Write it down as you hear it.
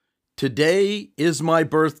Today is my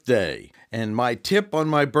birthday, and my tip on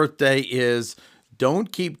my birthday is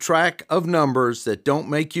don't keep track of numbers that don't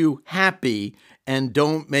make you happy and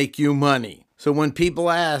don't make you money. So when people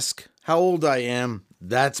ask how old I am,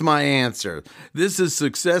 that's my answer. This is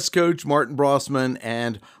Success Coach Martin Brossman,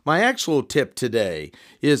 and my actual tip today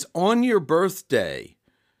is on your birthday,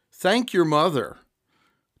 thank your mother.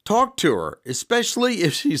 Talk to her, especially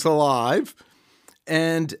if she's alive,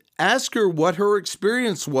 and ask her what her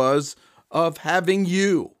experience was of having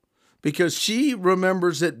you, because she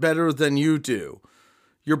remembers it better than you do.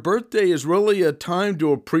 Your birthday is really a time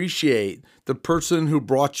to appreciate the person who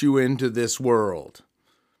brought you into this world.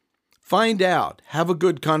 Find out. Have a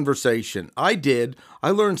good conversation. I did.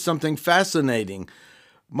 I learned something fascinating.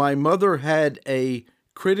 My mother had a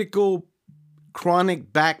critical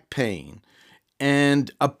chronic back pain,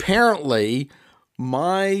 and apparently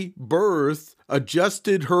my birth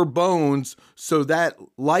adjusted her bones so that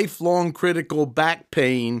lifelong critical back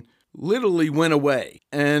pain literally went away.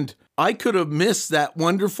 And I could have missed that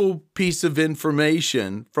wonderful piece of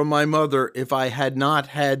information from my mother if I had not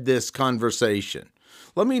had this conversation.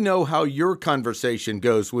 Let me know how your conversation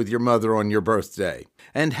goes with your mother on your birthday.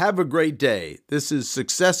 And have a great day. This is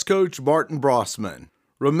Success Coach Martin Brossman.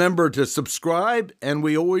 Remember to subscribe, and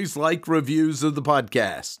we always like reviews of the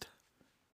podcast.